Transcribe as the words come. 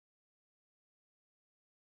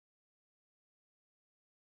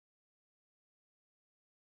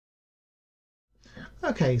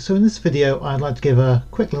Okay, so in this video I'd like to give a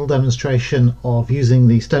quick little demonstration of using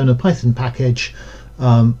the Stoner Python package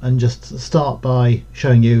and just start by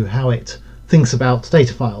showing you how it thinks about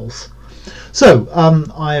data files. So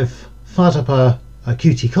I've fired up a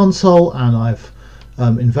Qt console and I've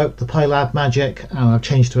invoked the Pylab magic and I've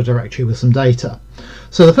changed to a directory with some data.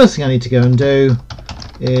 So the first thing I need to go and do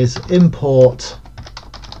is import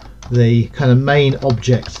the kind of main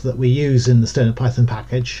object that we use in the Stoner Python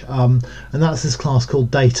package, and that's this class called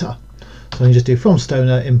data. So I can just do from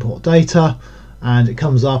Stoner import data, and it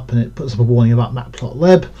comes up and it puts up a warning about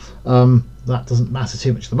matplotlib. That doesn't matter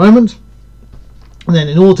too much at the moment. And then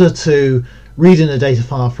in order to read in a data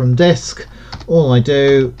file from disk, all I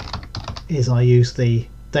do is I use the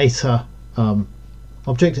data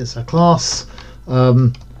object. It's a class,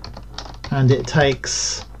 and it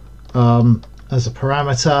takes as a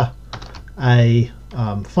parameter a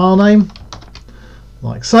file name,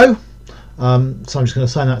 like so. So I'm just going to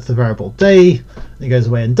assign that to the variable d, and it goes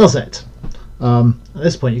away and does it. At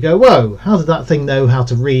this point you go, whoa, how did that thing know how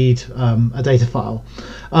to read a data file?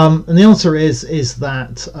 And the answer is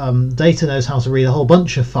that data knows how to read a whole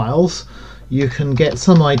bunch of files. You can get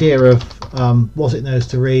some idea of what it knows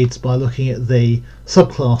to read by looking at the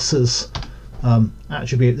subclasses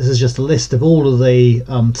attribute. This is just a list of all of the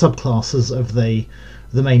subclasses of the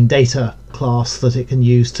main data class that it can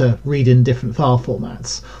use to read in different file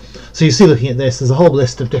formats. So you see, looking at this, there's a whole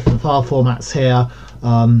list of different file formats here,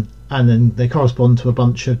 and then they correspond to a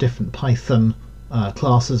bunch of different Python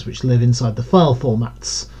classes which live inside the file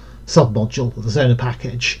formats submodule of the Stoner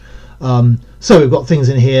package. So we've got things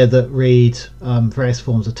in here that read various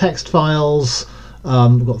forms of text files.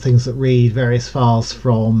 We've got things that read various files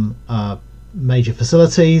from major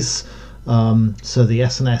facilities, so the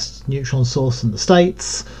SNS neutron source in the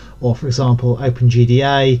States, or for example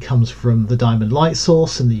OpenGDA comes from the Diamond Light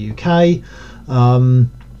source in the UK, and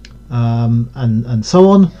so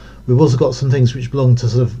on. We've also got some things which belong to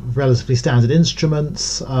sort of relatively standard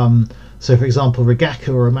instruments. So for example, Rigaku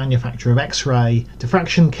are a manufacturer of X-ray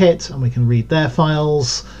diffraction kit, and we can read their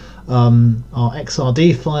files. Our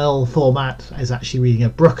XRD file format is actually reading a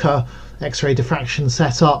Bruker X-ray diffraction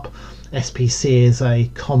setup. SPC is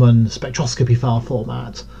a common spectroscopy file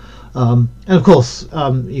format. And of course, you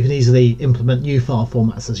can easily implement new file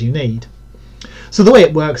formats as you need. So the way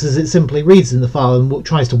it works is it simply reads in the file and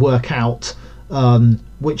tries to work out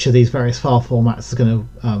which of these various file formats is going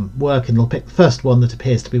to work, and it'll pick the first one that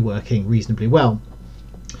appears to be working reasonably well.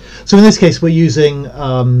 So in this case we're using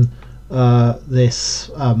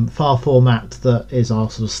this file format that is our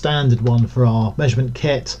sort of standard one for our measurement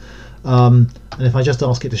kit. And if I just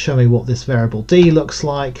ask it to show me what this variable d looks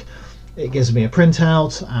like, it gives me a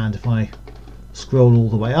printout. And if I scroll all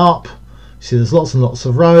the way up, you see there's lots and lots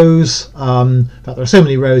of rows. In fact, there are so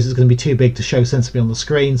many rows it's going to be too big to show sensibly on the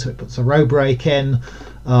screen, so it puts a row break in,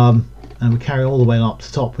 and we carry all the way up to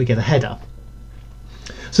the top, we get a header.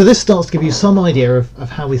 So this starts to give you some idea of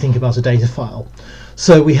how we think about a data file.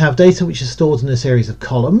 So we have data which is stored in a series of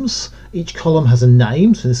columns. Each column has a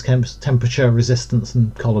name, so in this case temperature, resistance,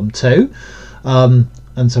 and column 2.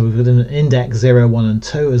 And so we've got an index 0, 1 and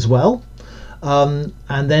 2 as well. And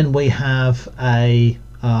then we have a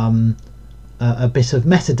bit of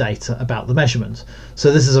metadata about the measurement.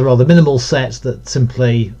 So this is a rather minimal set that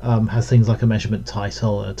simply has things like a measurement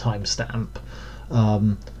title and a timestamp.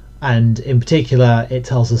 And in particular it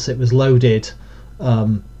tells us it was loaded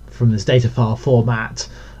from this data file format,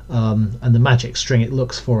 and the magic string it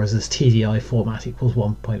looks for is this TDI format equals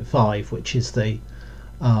 1.5, which is the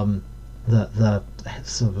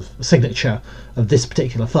sort of signature of this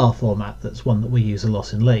particular file format. That's one that we use a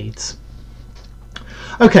lot in Leeds.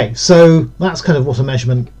 Okay, so that's kind of what a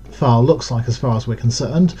measurement file looks like as far as we're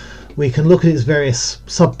concerned. We can look at its various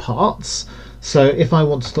subparts. So if I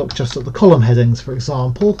want to look just at the column headings, for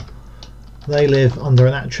example, they live under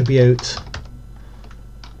an attribute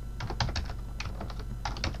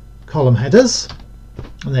column headers,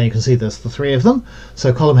 and there you can see there's the 3 of them.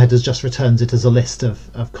 So column headers just returns it as a list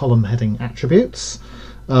of column heading attributes,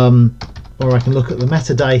 or I can look at the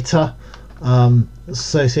metadata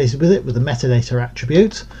associated with it, with the metadata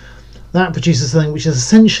attribute. That produces something which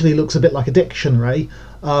essentially looks a bit like a dictionary.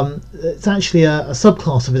 It's actually a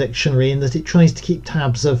subclass of a dictionary in that it tries to keep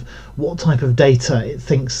tabs of what type of data it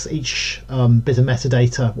thinks each bit of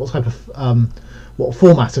metadata, what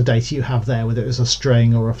format of data you have there, whether it's a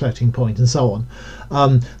string or a floating point and so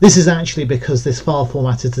on. This is actually because this file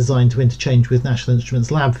format is designed to interchange with National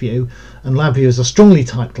Instruments LabVIEW, and LabVIEW is a strongly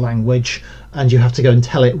typed language, and you have to go and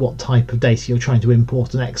tell it what type of data you're trying to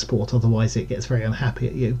import and export, otherwise it gets very unhappy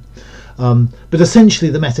at you. But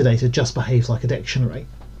essentially the metadata just behaves like a dictionary.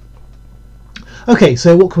 Okay,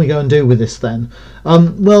 so what can we go and do with this then?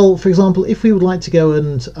 Well, for example, if we would like to go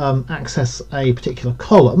and access a particular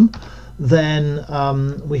column, then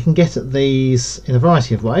we can get at these in a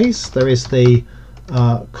variety of ways. There is the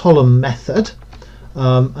column method,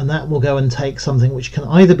 and that will go and take something which can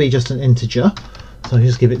either be just an integer, so I can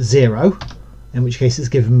just give it 0, in which case it's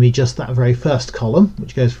given me just that very first column,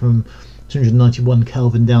 which goes from 291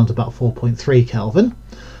 Kelvin down to about 4.3 Kelvin.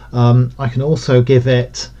 I can also give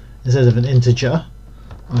it, instead of an integer,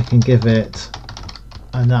 I can give it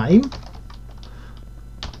a name,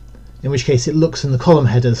 in which case it looks in the column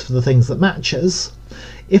headers for the things that matches.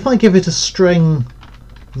 If I give it a string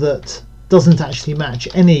that doesn't actually match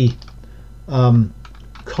any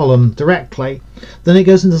column directly, then it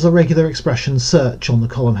goes and does a regular expression search on the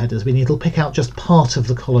column headers, meaning it'll pick out just part of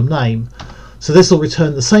the column name. So this will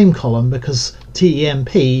return the same column because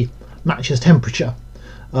TEMP matches temperature.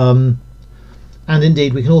 And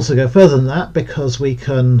indeed we can also go further than that, because we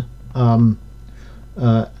can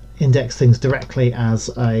index things directly as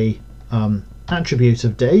a attribute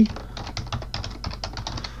of D.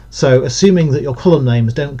 So assuming that your column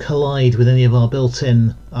names don't collide with any of our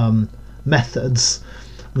built-in methods,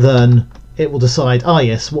 then it will decide, ah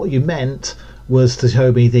yes, what you meant was to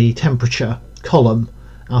show me the temperature column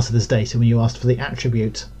out of this data when you asked for the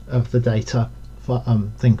attribute of the data for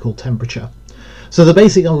thing called temperature. So the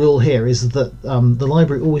basic rule here is that the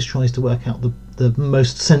library always tries to work out the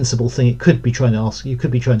most sensible thing it could be trying to ask, you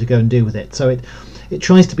could be trying to go and do with it. So it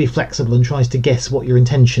tries to be flexible and tries to guess what your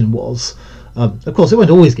intention was. Of course it won't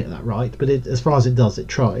always get that right, but as far as it does, it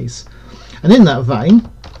tries. And in that vein,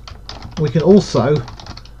 we can also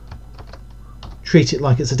treat it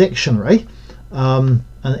like it's a dictionary and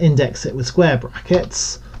index it with square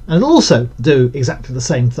brackets, and it'll also do exactly the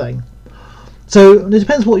same thing. So it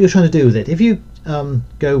depends what you're trying to do with it. If you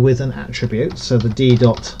go with an attribute, so the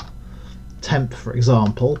d.temp for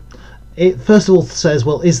example, it first of all says,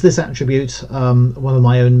 well, is this attribute one of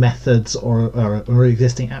my own methods or an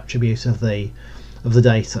existing attribute of the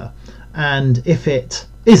data? And if it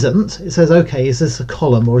isn't, it says, okay, is this a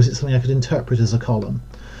column or is it something I could interpret as a column?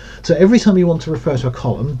 So every time you want to refer to a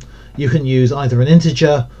column, you can use either an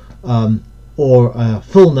integer or a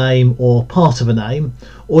full name or part of a name,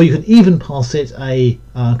 or you can even pass it a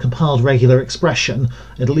compiled regular expression.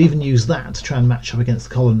 It'll even use that to try and match up against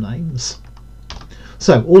the column names.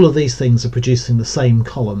 So all of these things are producing the same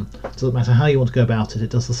column. So it doesn't matter how you want to go about it,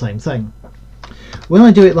 it does the same thing. When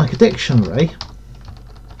I do it like a dictionary,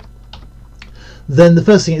 then the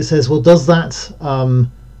first thing it says, well, does that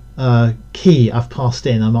key I've passed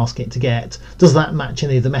in, I'm asking it to get, does that match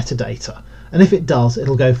any of the metadata? And if it does,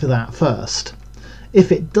 it'll go for that first.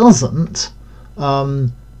 If it doesn't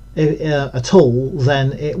at all,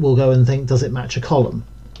 then it will go and think, does it match a column?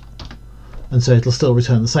 And so it'll still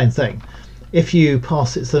return the same thing. If you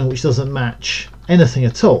pass it something which doesn't match anything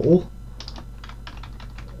at all,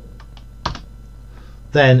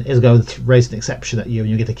 then it'll go and raise an exception at you and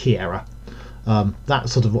you'll get a key error.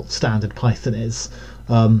 That's sort of what standard Python is.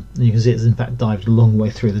 And you can see it's in fact dived a long way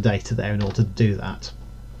through the data there in order to do that.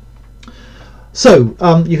 So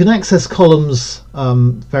you can access columns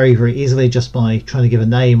very, very easily just by trying to give a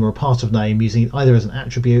name or a part of name using it either as an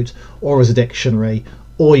attribute or as a dictionary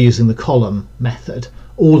or using the column method.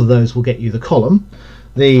 All of those will get you the column.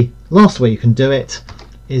 The last way you can do it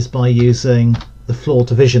is by using the floor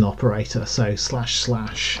division operator, so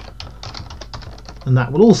 // and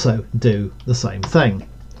that will also do the same thing.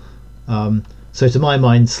 So to my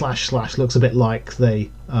mind, // looks a bit like the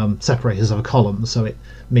separators of a column, so it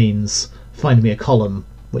means find me a column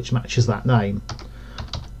which matches that name.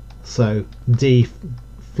 So d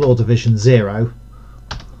floor division 0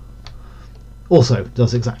 also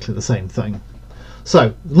does exactly the same thing.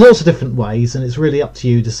 So lots of different ways, and it's really up to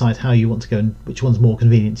you to decide how you want to go and which one's more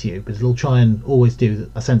convenient to you, but it'll try and always do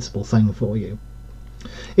a sensible thing for you.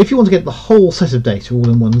 If you want to get the whole set of data all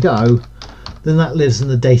in one go, then that lives in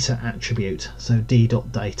the data attribute, so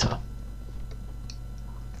d.data.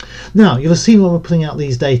 Now you'll have seen when we're putting out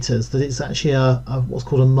these datas that it's actually what's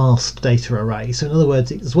called a masked data array. So in other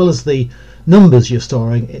words, as well as the numbers you're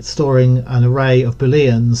storing, it's storing an array of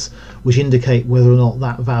booleans which indicate whether or not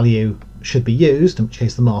that value should be used, in which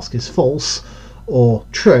case the mask is false, or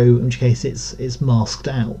true, in which case it's masked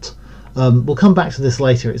out. We'll come back to this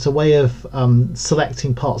later. It's a way of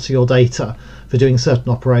selecting parts of your data for doing certain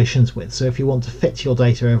operations with. So if you want to fit your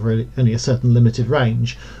data over only a certain limited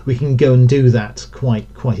range, we can go and do that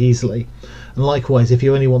quite easily. And likewise, if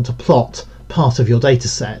you only want to plot part of your data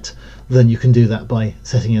set, then you can do that by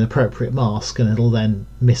setting an appropriate mask, and it'll then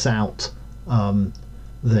miss out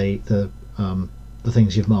the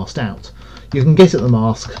things you've masked out. You can get at the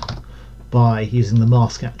mask by using the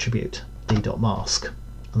mask attribute, d.mask,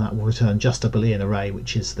 and that will return just a Boolean array,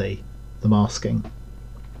 which is the masking.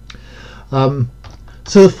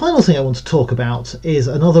 So the final thing I want to talk about is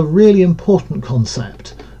another really important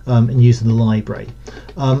concept in using the library,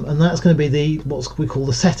 and that's going to be what we call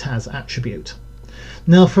the setAs attribute.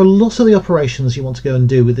 Now, for a lot of the operations you want to go and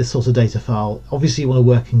do with this sort of data file, obviously you want to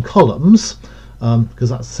work in columns, because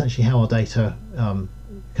that's essentially how our data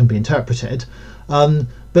can be interpreted.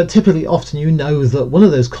 But typically, often you know that one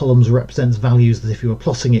of those columns represents values that if you were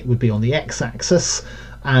plotting it would be on the x-axis,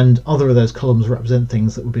 and other of those columns represent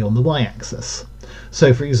things that would be on the y-axis.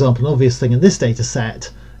 So, for example, an obvious thing in this data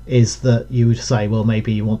set is that you would say, well,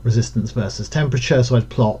 maybe you want resistance versus temperature, so I'd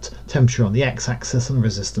plot temperature on the x-axis and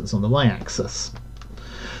resistance on the y-axis.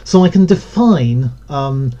 So I can define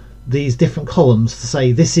these different columns to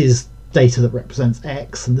say this is data that represents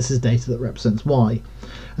x and this is data that represents y.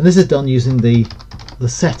 And this is done using the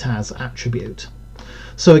setAs attribute.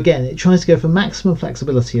 So again, it tries to go for maximum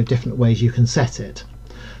flexibility of different ways you can set it.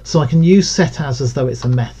 So I can use setAs as though it's a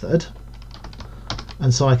method.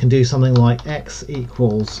 And so I can do something like x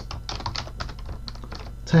equals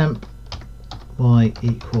temp, y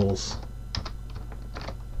equals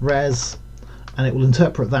res, and it will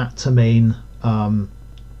interpret that to mean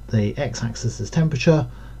the x-axis is temperature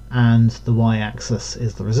and the y-axis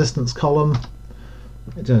is the resistance column.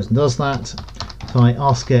 It does that. If I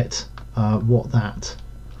ask it what that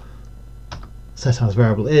setAs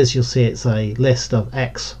variable is, you'll see it's a list of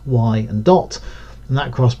x, y and dot, and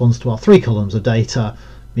that corresponds to our 3 columns of data,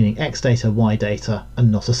 meaning x data, y data, and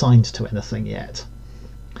not assigned to anything yet.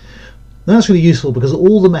 Now that's really useful because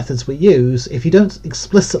all the methods we use, if you don't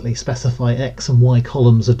explicitly specify x and y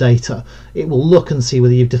columns of data, it will look and see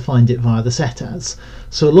whether you've defined it via the setAs.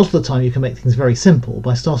 So a lot of the time you can make things very simple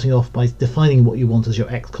by starting off by defining what you want as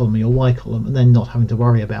your x column and your y column, and then not having to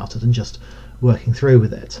worry about it and just working through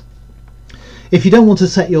with it. If you don't want to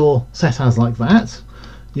set your setAs like that,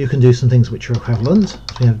 you can do some things which are equivalent. So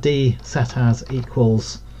we have d setAs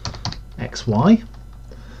equals xy.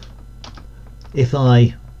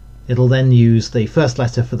 It'll then use the first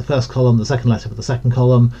letter for the first column, the second letter for the second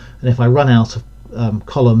column, and if I run out of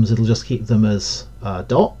columns, it'll just keep them as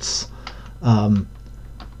dots.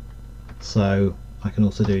 So I can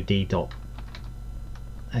also do d dot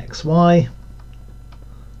xy,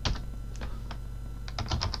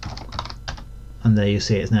 and there you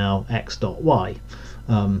see it's now x dot y.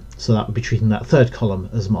 So that would be treating that third column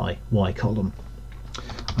as my y column.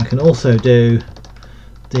 I can also do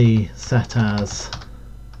d setAs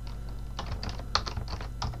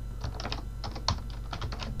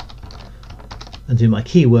and do my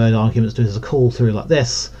keyword arguments, do it as a call through like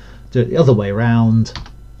this, do it the other way around,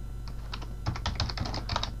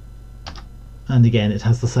 and again it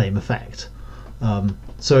has the same effect.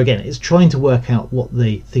 So again, it's trying to work out what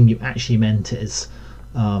the thing you actually meant is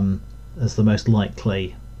as the most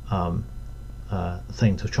likely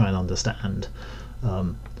thing to try and understand.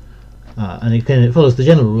 And again, it follows the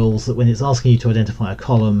general rules that when it's asking you to identify a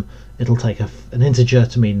column, it'll take an integer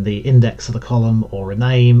to mean the index of the column, or a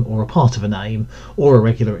name, or a part of a name, or a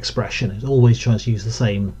regular expression. It always tries to use the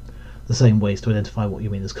same ways to identify what you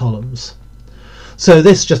mean as columns. So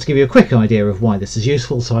this, just to give you a quick idea of why this is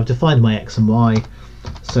useful, so I've defined my x and y,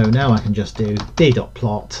 so now I can just do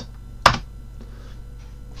d.plot,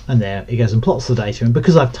 and there it goes and plots the data, and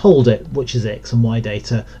because I've told it which is x and y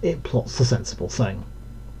data, it plots the sensible thing.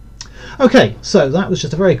 Okay, so that was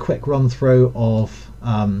just a very quick run through of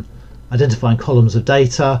identifying columns of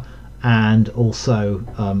data and also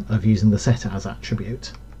of using the setAs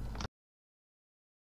attribute.